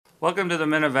Welcome to the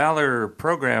Men of Valor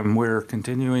program. We're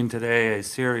continuing today a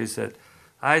series that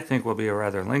I think will be a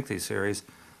rather lengthy series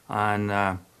on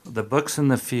the books in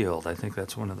the field. I think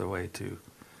that's one of the ways to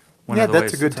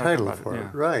that's a good title for it.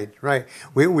 Right.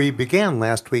 We began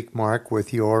last week, Mark,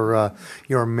 with your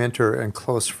mentor and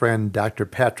close friend, Dr.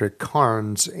 Patrick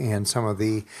Carnes, and some of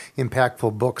the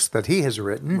impactful books that he has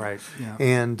written. Right. Yeah.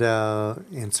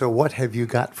 And so, what have you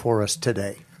got for us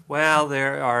today? Well,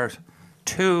 there are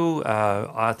two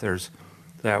authors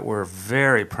that were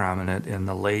very prominent in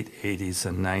the late 80s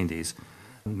and 90s.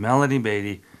 Melody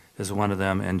Beattie is one of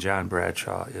them, and John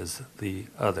Bradshaw is the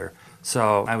other.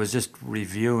 So I was just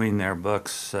reviewing their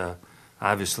books,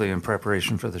 obviously in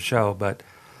preparation for the show, but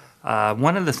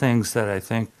one of the things that I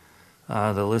think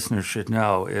the listeners should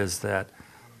know is that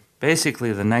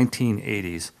basically the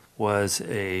 1980s was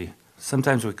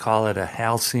sometimes we call it a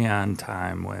halcyon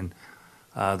time when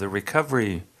the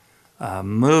recovery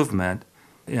movement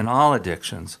in all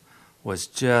addictions was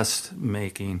just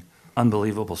making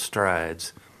unbelievable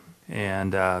strides.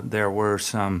 And there were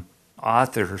some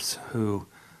authors who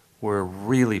were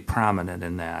really prominent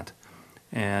in that.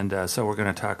 And so we're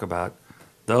going to talk about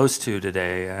those two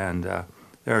today. And there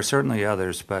are certainly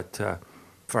others, but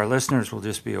for our listeners, we'll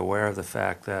just be aware of the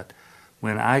fact that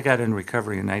when I got in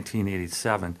recovery in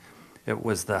 1987, it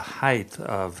was the height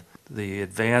of the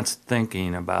advanced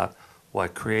thinking about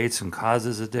what creates and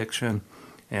causes addiction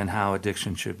and how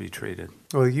addiction should be treated.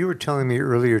 Well, you were telling me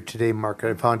earlier today, Mark,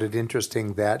 I found it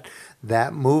interesting that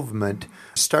that movement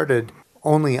started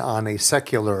only on a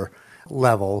secular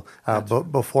level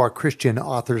before Christian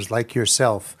authors like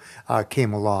yourself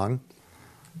came along.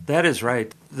 That is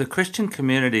right. The Christian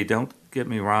community, don't get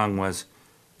me wrong, was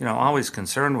always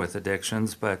concerned with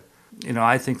addictions, but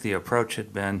I think the approach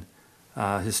had been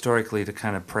historically to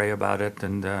kind of pray about it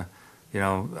and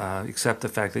accept the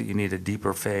fact that you need a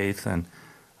deeper faith, and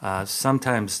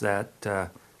sometimes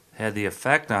that had the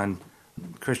effect on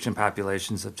Christian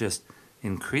populations of just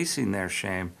increasing their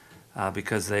shame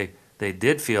because they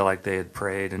did feel like they had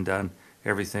prayed and done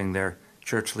everything their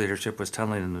church leadership was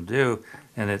telling them to do,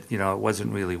 and it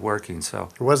wasn't really working. So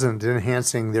it wasn't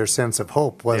enhancing their sense of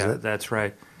hope, was it? Yeah, that's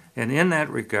right. And in that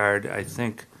regard, I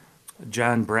think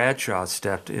John Bradshaw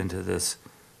stepped into this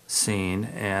scene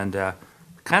and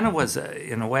kind of was,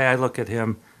 in a way I look at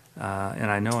him, and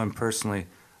I know him personally,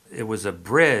 it was a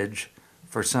bridge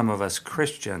for some of us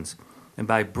Christians. And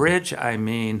by bridge, I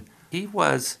mean he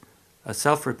was a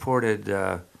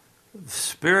self-reported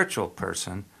spiritual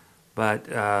person, but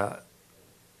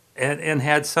and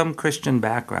had some Christian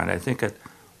background. I think at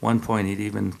one point he'd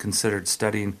even considered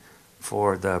studying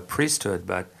for the priesthood,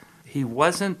 but he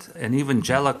wasn't an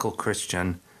evangelical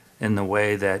Christian in the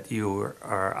way that you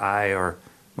or I or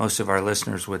most of our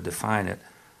listeners would define it.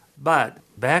 But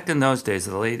back in those days,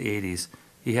 the late 80s,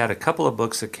 he had a couple of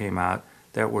books that came out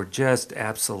that were just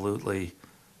absolutely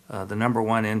the number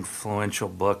one influential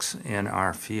books in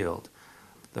our field.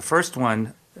 The first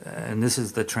one, and this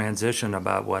is the transition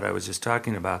about what I was just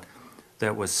talking about,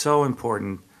 that was so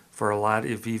important for a lot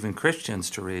of even Christians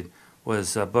to read,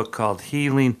 was a book called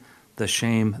Healing the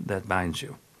Shame That Binds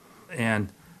You. And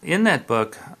in that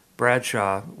book,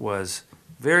 Bradshaw was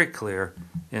very clear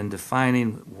in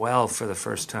defining well for the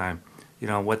first time,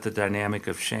 what the dynamic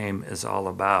of shame is all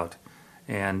about.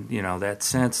 And, that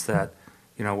sense that,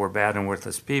 we're bad and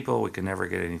worthless people, we can never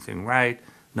get anything right,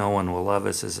 no one will love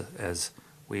us as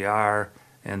we are,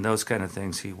 and those kind of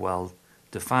things he well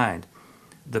defined.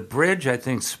 The bridge, I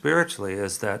think, spiritually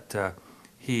is that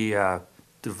he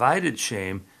divided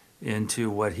shame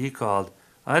into what he called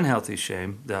unhealthy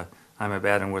shame, the I'm a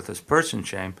bad and worthless person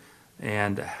shame,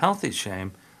 and healthy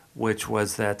shame, which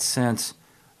was that sense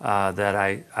that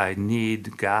I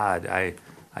need God, I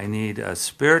need a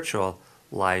spiritual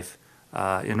life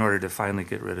in order to finally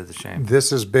get rid of the shame.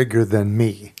 This is bigger than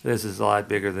me. This is a lot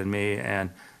bigger than me.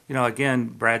 And, again,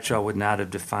 Bradshaw would not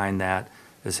have defined that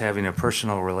as having a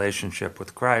personal relationship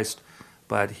with Christ,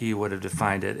 but he would have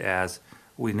defined it as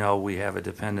we know we have a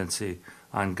dependency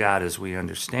on God as we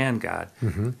understand God.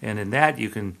 Mm-hmm. And in that you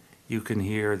can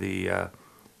hear the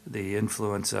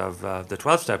influence of the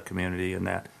 12-step community in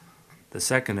that the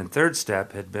second and third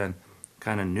step had been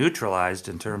kind of neutralized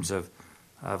in terms of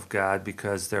God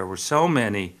because there were so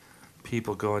many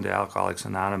people going to Alcoholics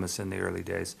Anonymous in the early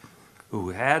days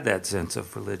who had that sense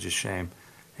of religious shame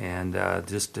and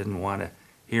just didn't want to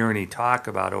hear any talk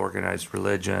about organized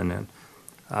religion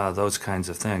and those kinds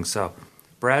of things. So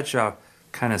Bradshaw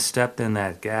kind of stepped in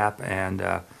that gap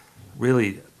and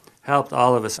really helped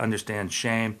all of us understand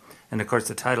shame. And of course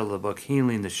the title of the book,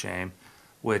 Healing the Shame,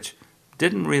 which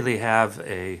didn't really have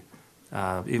a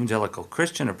evangelical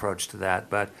Christian approach to that,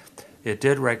 but it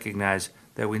did recognize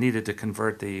that we needed to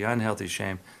convert the unhealthy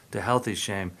shame to healthy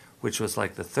shame, which was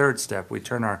like the third step. We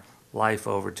turn our life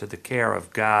over to the care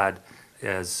of God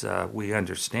as we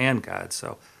understand God.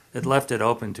 So it left it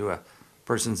open to a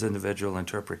person's individual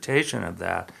interpretation of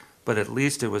that, but at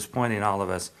least it was pointing all of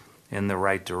us in the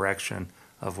right direction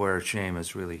of where shame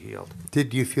is really healed.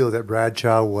 Did you feel that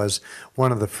Bradshaw was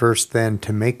one of the first then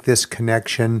to make this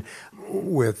connection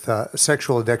with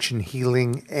sexual addiction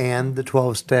healing and the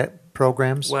 12-step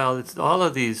programs? Well, it's all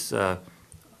of these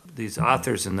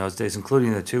authors in those days,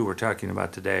 including the two we're talking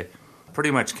about today,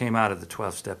 pretty much came out of the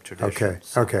 12-step tradition. Okay,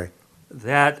 So okay.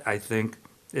 that, I think,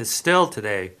 is still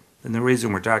today, and the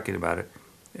reason we're talking about it,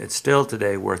 it's still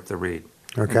today worth the read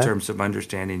in terms of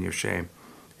understanding your shame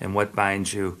and what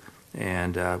binds you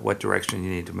and what direction you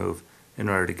need to move in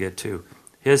order to get to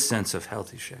his sense of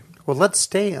healthy shame. Well, let's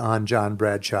stay on John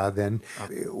Bradshaw then.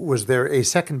 Okay. Was there a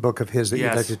second book of his that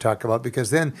you'd like to talk about?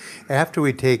 Because then after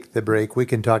we take the break, we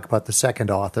can talk about the second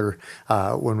author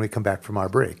when we come back from our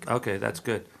break. Okay, that's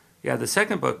good. Yeah, the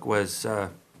second book was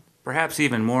perhaps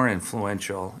even more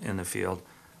influential in the field.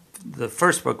 The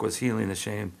first book was Healing the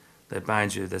Shame That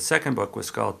Binds You. The second book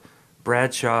was called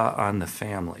Bradshaw on the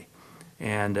Family.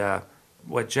 And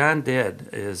what John did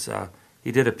is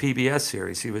he did a PBS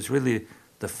series. He was really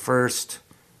the first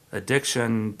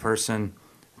addiction person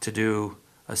to do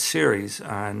a series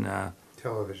on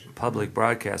television, public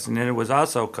broadcasting. And it was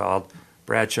also called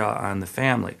Bradshaw on the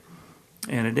Family.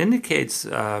 And it indicates,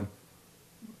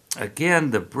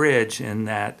 again, the bridge in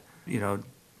that,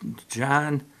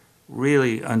 John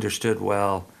really understood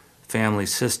well family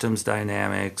systems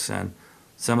dynamics and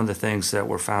some of the things that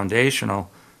were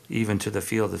foundational even to the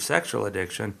field of sexual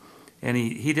addiction. And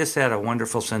he just had a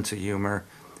wonderful sense of humor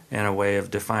and a way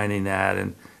of defining that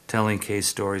and telling case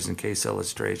stories and case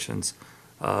illustrations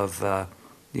of,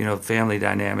 family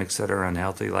dynamics that are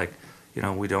unhealthy, like,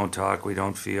 we don't talk, we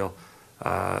don't feel,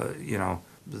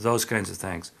 those kinds of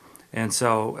things. And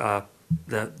so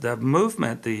the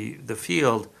movement, the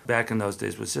field back in those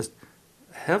days was just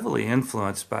heavily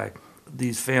influenced by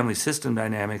these family system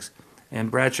dynamics.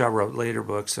 And Bradshaw wrote later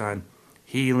books on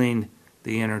healing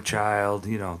the inner child,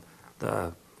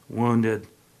 the wounded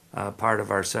part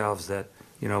of ourselves that,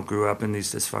 grew up in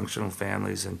these dysfunctional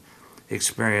families and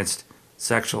experienced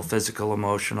sexual, physical,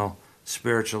 emotional,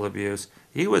 spiritual abuse.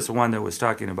 He was the one that was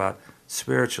talking about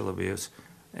spiritual abuse.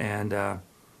 And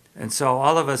so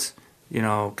all of us,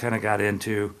 kind of got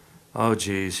into, oh,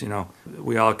 geez,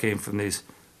 we all came from these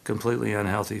completely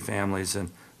unhealthy families, and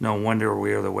no wonder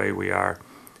we are the way we are.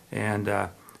 And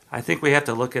I think we have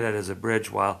to look at it as a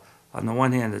bridge. While on the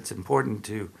one hand, it's important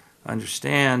to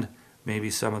understand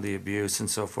maybe some of the abuse and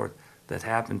so forth that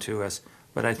happened to us.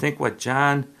 But I think what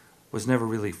John was never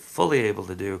really fully able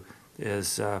to do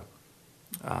is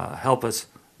help us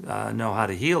know how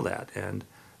to heal that and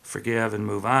forgive and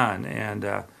move on.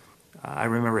 And I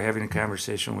remember having a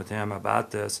conversation with him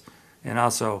about this, and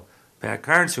also Pat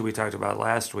Carnes, who we talked about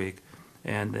last week,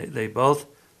 and they both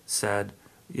said,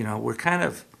 we're kind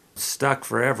of stuck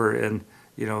forever in,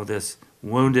 this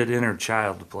wounded inner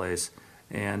child place.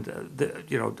 And,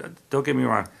 don't get me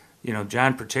wrong,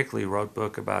 John particularly wrote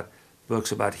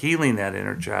books about healing that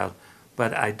inner child,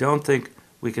 but I don't think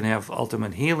we can have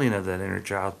ultimate healing of that inner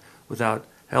child without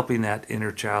helping that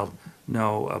inner child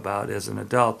know about, as an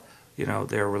adult,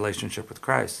 their relationship with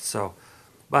Christ. So,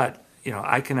 but,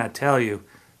 I cannot tell you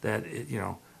that,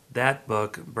 that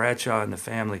book, Bradshaw and the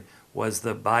Family, was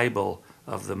the Bible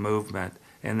of the movement,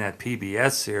 and that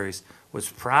PBS series was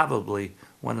probably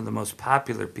one of the most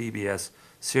popular PBS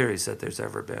series that there's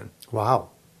ever been. Wow.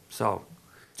 So,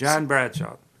 John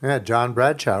Bradshaw. Yeah, John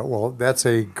Bradshaw. Well, that's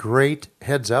a great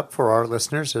heads up for our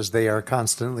listeners as they are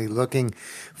constantly looking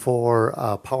for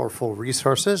powerful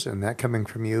resources, and that coming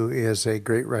from you is a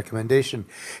great recommendation.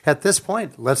 At this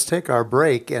point, let's take our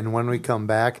break, and when we come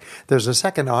back, there's a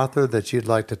second author that you'd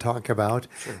like to talk about,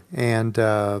 sure. And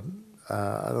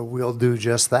we'll do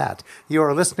just that. You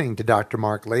are listening to Dr.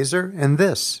 Mark Laser, and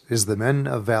this is the Men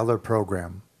of Valor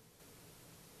program.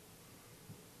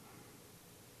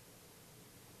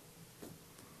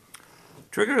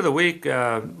 Trigger of the week,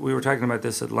 we were talking about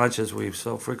this at lunch, as we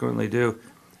so frequently do,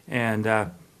 and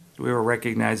we were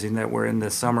recognizing that we're in the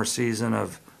summer season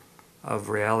of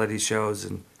reality shows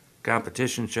and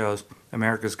competition shows,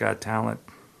 America's Got Talent,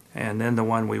 and then the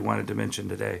one we wanted to mention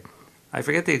today. I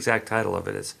forget the exact title of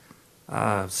it. It's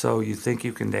So You Think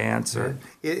You Can Dance? Or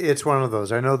It's one of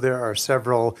those. I know there are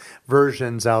several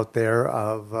versions out there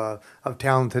of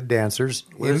talented dancers.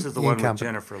 Well, this is the one with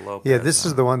Jennifer Lopez. Yeah, this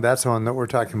is the one. That's the one that we're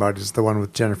talking about. Is the one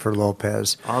with Jennifer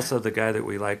Lopez. Also, the guy that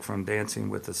we like from Dancing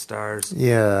with the Stars.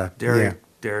 Yeah,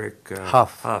 Derek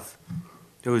Huff. Huff,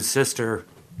 whose sister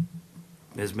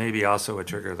is maybe also a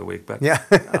trigger of the week. But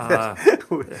Yeah.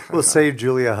 We'll save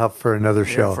Julia Huff for another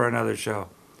show. Yeah, for another show.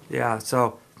 Yeah,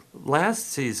 so last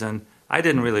season, I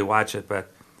didn't really watch it,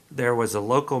 but there was a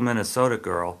local Minnesota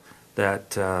girl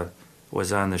that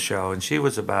was on the show, and she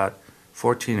was about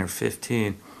 14 or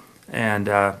 15. And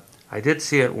I did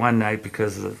see it one night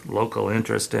because of the local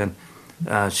interest, and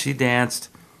she danced.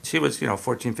 She was,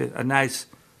 14, 15, a nice,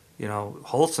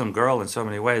 wholesome girl in so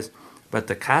many ways, but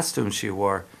the costume she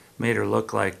wore made her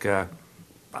look like, I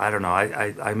don't know,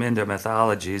 I'm into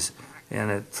mythologies, and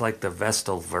it's like the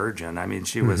Vestal Virgin. I mean,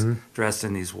 she was dressed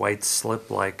in these white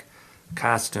slip-like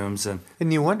costumes. And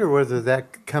you wonder whether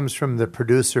that comes from the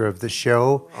producer of the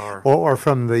show Or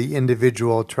from the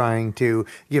individual trying to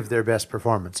give their best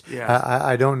performance. Yes.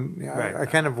 I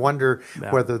kind of wonder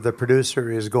whether the producer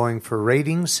is going for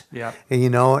ratings, Yeah.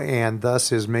 And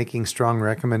thus is making strong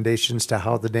recommendations to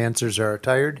how the dancers are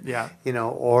attired, Yeah.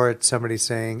 Or it's somebody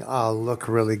saying, I'll look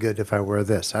really good if I wear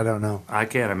this. I don't know. I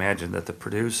can't imagine that the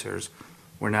producers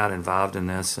were not involved in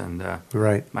this. And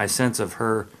Right. my sense of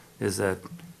her is that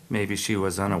maybe she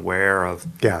was unaware of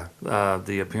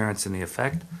the appearance and the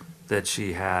effect that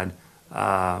she had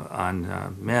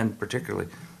on men particularly.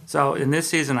 So in this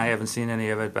season, I haven't seen any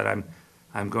of it, but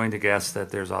I'm going to guess that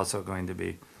there's also going to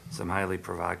be some highly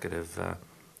provocative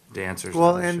dancers.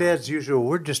 Well, on the and show. as usual,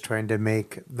 we're just trying to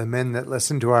make the men that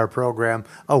listen to our program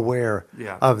aware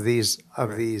of these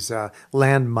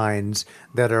landmines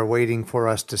that are waiting for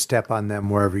us to step on them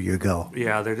wherever you go.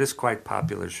 Yeah, they're just quite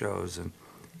popular shows, and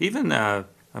even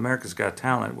America's Got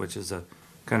Talent, which is a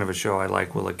kind of a show I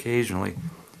like, will occasionally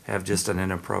have just an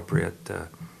inappropriate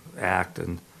act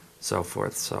and so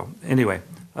forth. So anyway,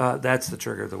 that's the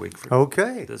trigger of the week for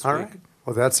this all week. right.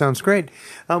 Well, that sounds great.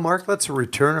 Mark, let's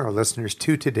return our listeners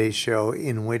to today's show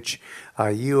in which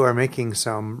you are making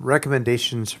some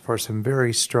recommendations for some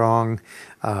very strong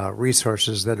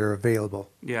resources that are available.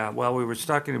 Yeah, well, we were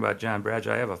talking about John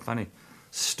Bradshaw. I have a funny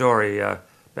story.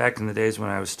 Back in the days when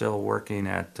I was still working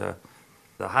at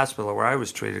the hospital where I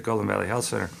was treated, Golden Valley Health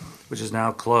Center, which is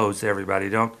now closed, everybody.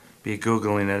 Don't be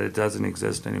Googling it. It doesn't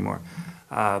exist anymore.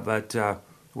 But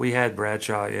we had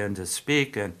Bradshaw in to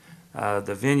speak, and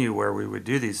the venue where we would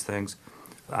do these things,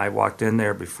 I walked in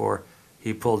there before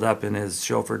he pulled up in his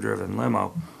chauffeur-driven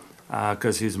limo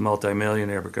because he's a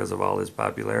multimillionaire because of all his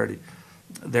popularity.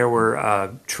 There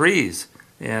were trees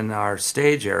in our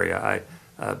stage area,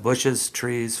 bushes,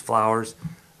 trees, flowers.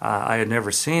 I had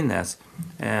never seen this,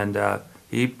 and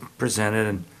he presented,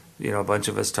 and a bunch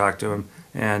of us talked to him,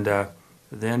 and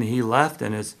then he left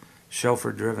in his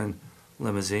chauffeur-driven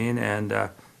limousine,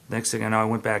 and next thing I know, I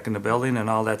went back in the building, and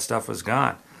all that stuff was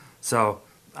gone. So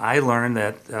I learned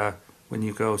that when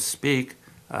you go speak,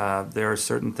 there are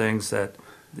certain things that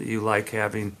you like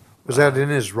having. Was that in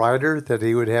his rider that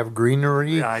he would have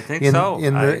greenery? Yeah, I think in, so.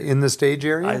 In the stage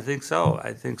area? I think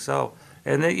so.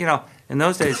 And then, in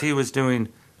those days, he was doing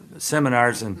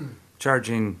seminars and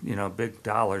charging, big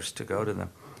dollars to go to them.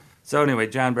 So anyway,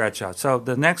 John Bradshaw. So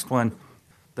the next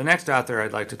author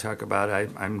I'd like to talk about,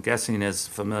 I'm guessing is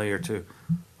familiar to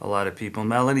a lot of people.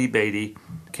 Melody Beattie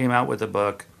came out with a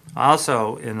book,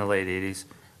 also in the late 80s,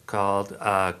 called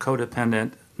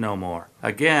Codependent No More.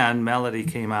 Again, Melody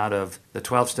came out of the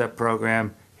 12-step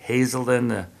program, Hazelden,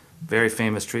 the very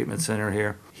famous treatment center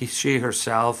here. She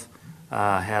herself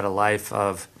had a life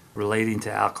of relating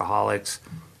to alcoholics,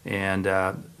 and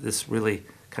this really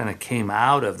kind of came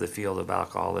out of the field of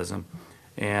alcoholism.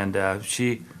 And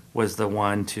she was the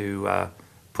one to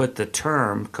put the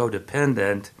term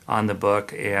codependent on the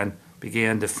book and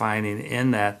began defining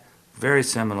in that very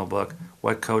seminal book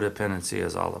what codependency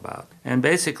is all about. And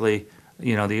basically,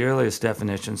 the earliest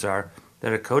definitions are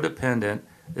that a codependent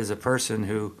is a person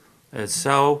who is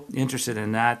so interested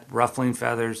in not ruffling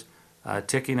feathers,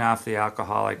 ticking off the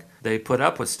alcoholic. They put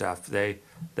up with stuff. They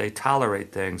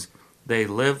tolerate things. They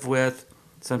live with,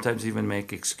 sometimes even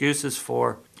make excuses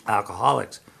for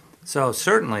alcoholics. So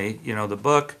certainly, the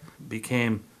book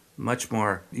became much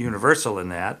more universal in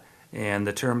that, and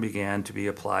the term began to be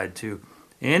applied to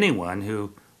anyone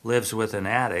who lives with an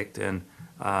addict and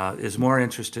is more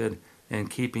interested in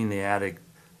keeping the addict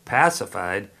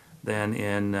pacified than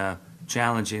in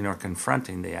challenging or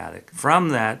confronting the addict. From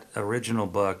that original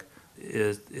book,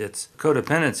 its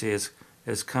codependency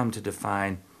has come to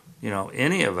define,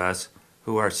 any of us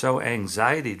who are so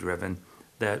anxiety-driven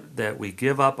that we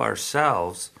give up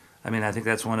ourselves. I mean, I think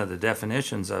that's one of the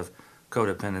definitions of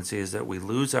codependency, is that we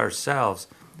lose ourselves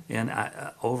in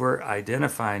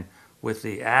over-identifying with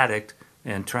the addict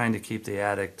and trying to keep the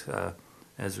addict,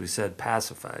 as we said,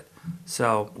 pacified.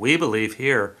 So we believe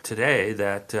here today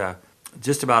that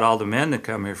just about all the men that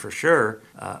come here for sure,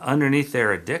 underneath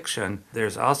their addiction,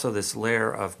 there's also this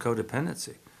layer of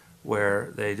codependency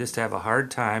where they just have a hard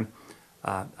time.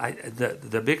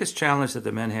 The biggest challenge that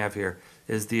the men have here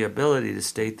is the ability to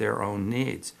state their own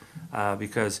needs,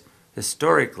 because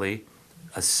historically,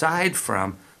 aside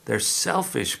from their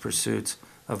selfish pursuits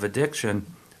of addiction,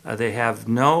 they have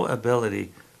no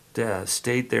ability to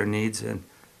state their needs in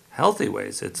healthy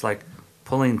ways. It's like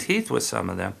pulling teeth with some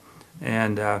of them.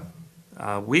 And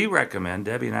we recommend,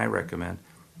 Debbie and I recommend,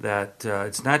 that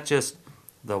it's not just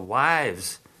the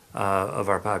wives of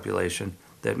our population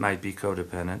that might be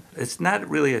codependent. It's not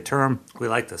really a term we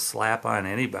like to slap on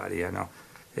anybody, I know.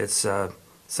 It's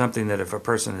something that if a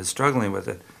person is struggling with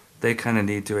it, they kind of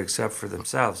need to accept for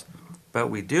themselves. But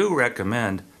we do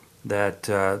recommend that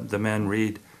the men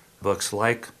read books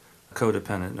like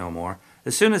Codependent No More.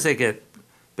 As soon as they get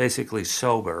basically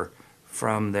sober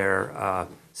from their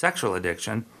sexual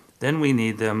addiction, then we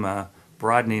need them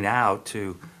broadening out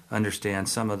to understand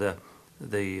some of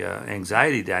the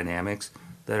anxiety dynamics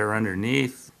that are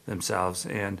underneath themselves.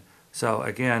 And so,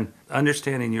 again,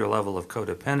 understanding your level of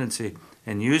codependency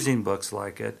and using books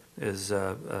like it is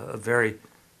a very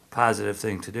positive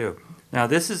thing to do. Now,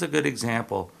 this is a good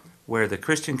example where the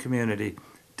Christian community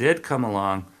did come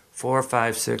along 4,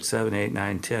 5, 6, 7, 8,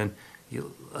 9, 10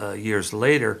 years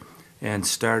later and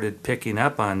started picking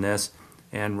up on this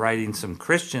and writing some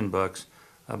Christian books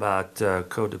about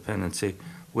codependency,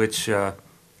 which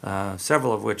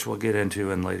several of which we'll get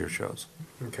into in later shows.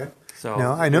 Okay. So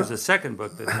now, I know there's a second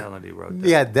book that Melody wrote.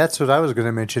 Yeah, that's what I was going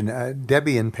to mention.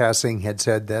 Debbie, in passing, had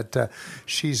said that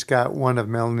she's got one of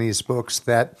Melanie's books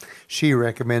that she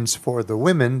recommends for the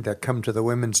women that come to the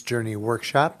Women's Journey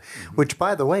Workshop, which,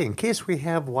 by the way, in case we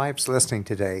have wives listening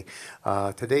today,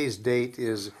 today's date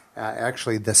is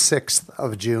actually the 6th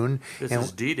of June. This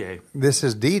is D-Day. This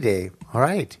is D-Day. All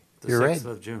right. You're right. The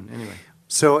 6th of June, anyway.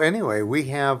 So anyway, we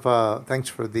have, thanks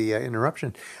for the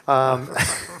interruption.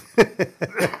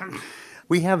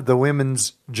 We have the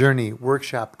Women's Journey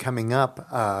Workshop coming up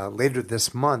later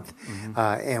this month,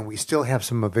 and we still have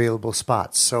some available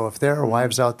spots. So if there are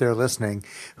wives out there listening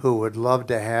who would love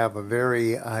to have a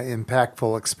very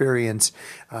impactful experience,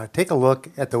 take a look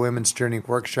at the Women's Journey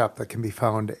Workshop that can be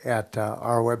found at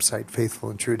our website,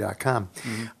 faithfulandtrue.com.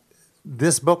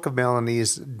 This book of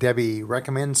Melanie's, Debbie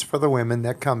recommends for the women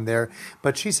that come there.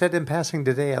 But she said in passing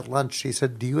today at lunch, she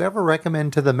said, do you ever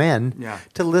recommend to the men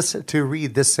to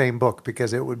read this same book?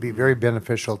 Because it would be very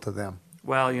beneficial to them.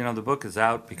 Well, the book is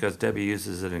out because Debbie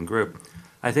uses it in group.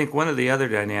 I think one of the other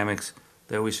dynamics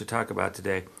that we should talk about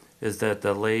today is that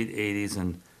the late 80s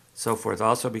and so forth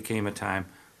also became a time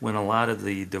when a lot of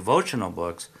the devotional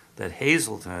books that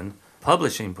Hazelton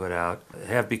Publishing put out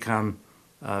have become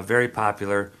very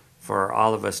popular for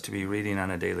all of us to be reading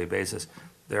on a daily basis.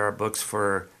 There are books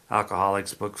for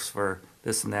alcoholics, books for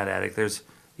this and that addict. There's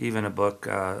even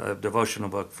a devotional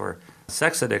book for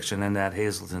sex addiction in that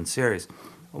Hazelton series.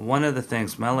 One of the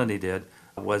things Melody did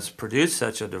was produce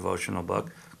such a devotional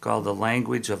book called The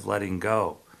Language of Letting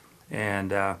Go.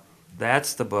 And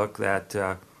that's the book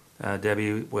that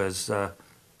Debbie was,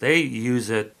 they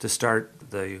use it to start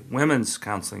the women's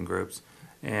counseling groups.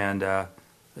 And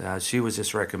she was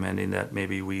just recommending that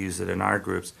maybe we use it in our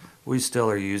groups. We still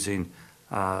are using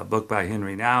a book by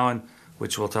Henry Nouwen,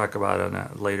 which we'll talk about on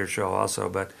a later show also.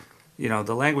 But,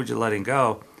 The Language of Letting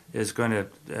Go is going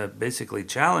to basically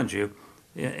challenge you.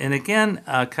 And again,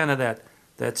 kind of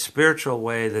that spiritual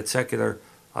way that secular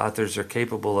authors are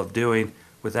capable of doing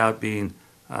without being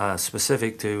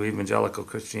specific to evangelical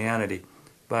Christianity.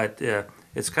 But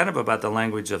it's kind of about the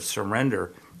language of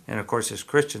surrender. And, of course, as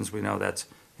Christians, we know that's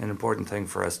an important thing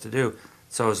for us to do.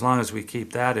 So as long as we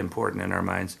keep that important in our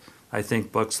minds, I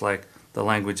think books like The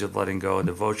Language of Letting Go, a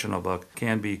devotional book,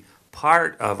 can be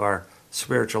part of our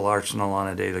spiritual arsenal on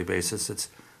a daily basis.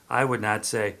 I would not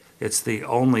say it's the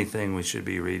only thing we should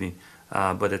be reading,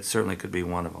 but it certainly could be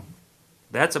one of them.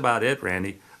 That's about it,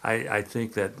 Randy. I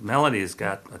think that Melody has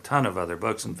got a ton of other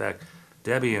books. In fact,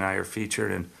 Debbie and I are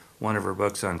featured in one of her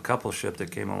books on coupleship that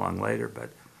came along later.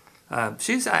 But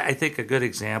she's, I think, a good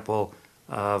example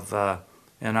of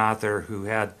an author who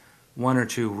had one or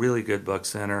two really good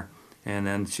books in her, and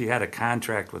then she had a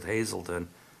contract with Hazelton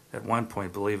at one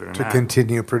point, believe it or not. To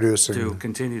continue producing. To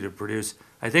continue to produce.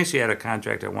 I think she had a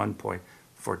contract at one point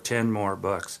for 10 more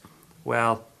books.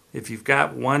 Well, if you've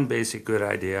got one basic good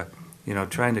idea,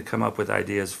 trying to come up with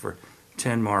ideas for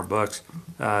 10 more books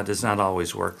does not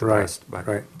always work the best.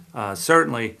 But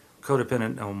certainly,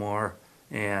 Codependent No More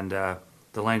and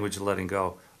The Language of Letting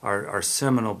Go are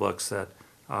seminal books that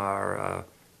are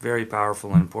very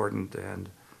powerful and important and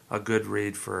a good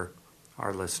read for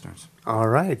our listeners. All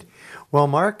right. Well,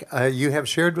 Mark, you have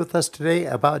shared with us today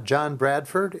about John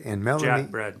Bradford and Melanie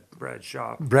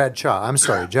Bradshaw. Bradshaw. I'm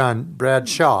sorry, John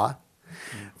Bradshaw.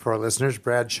 For our listeners,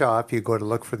 Bradshaw, if you go to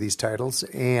look for these titles,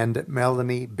 and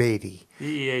Melanie Beattie.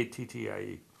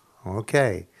 Beattie.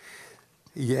 Okay.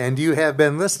 And you have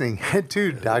been listening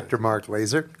to Dr. Mark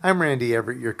Laser. I'm Randy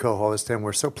Everett, your co-host, and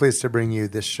we're so pleased to bring you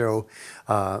this show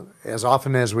as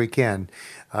often as we can.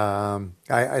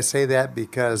 I say that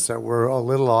because we're a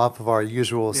little off of our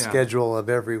usual schedule of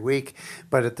every week,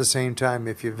 but at the same time,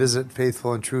 if you visit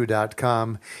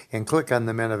faithfulandtrue.com and click on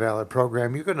the Men of Valor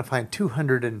program, you're going to find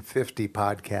 250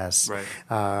 podcasts.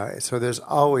 Right. So there's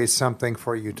always something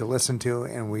for you to listen to,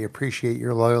 and we appreciate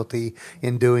your loyalty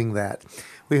in doing that.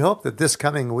 We hope that this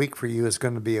coming week for you is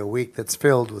going to be a week that's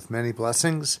filled with many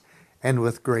blessings and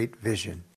with great vision.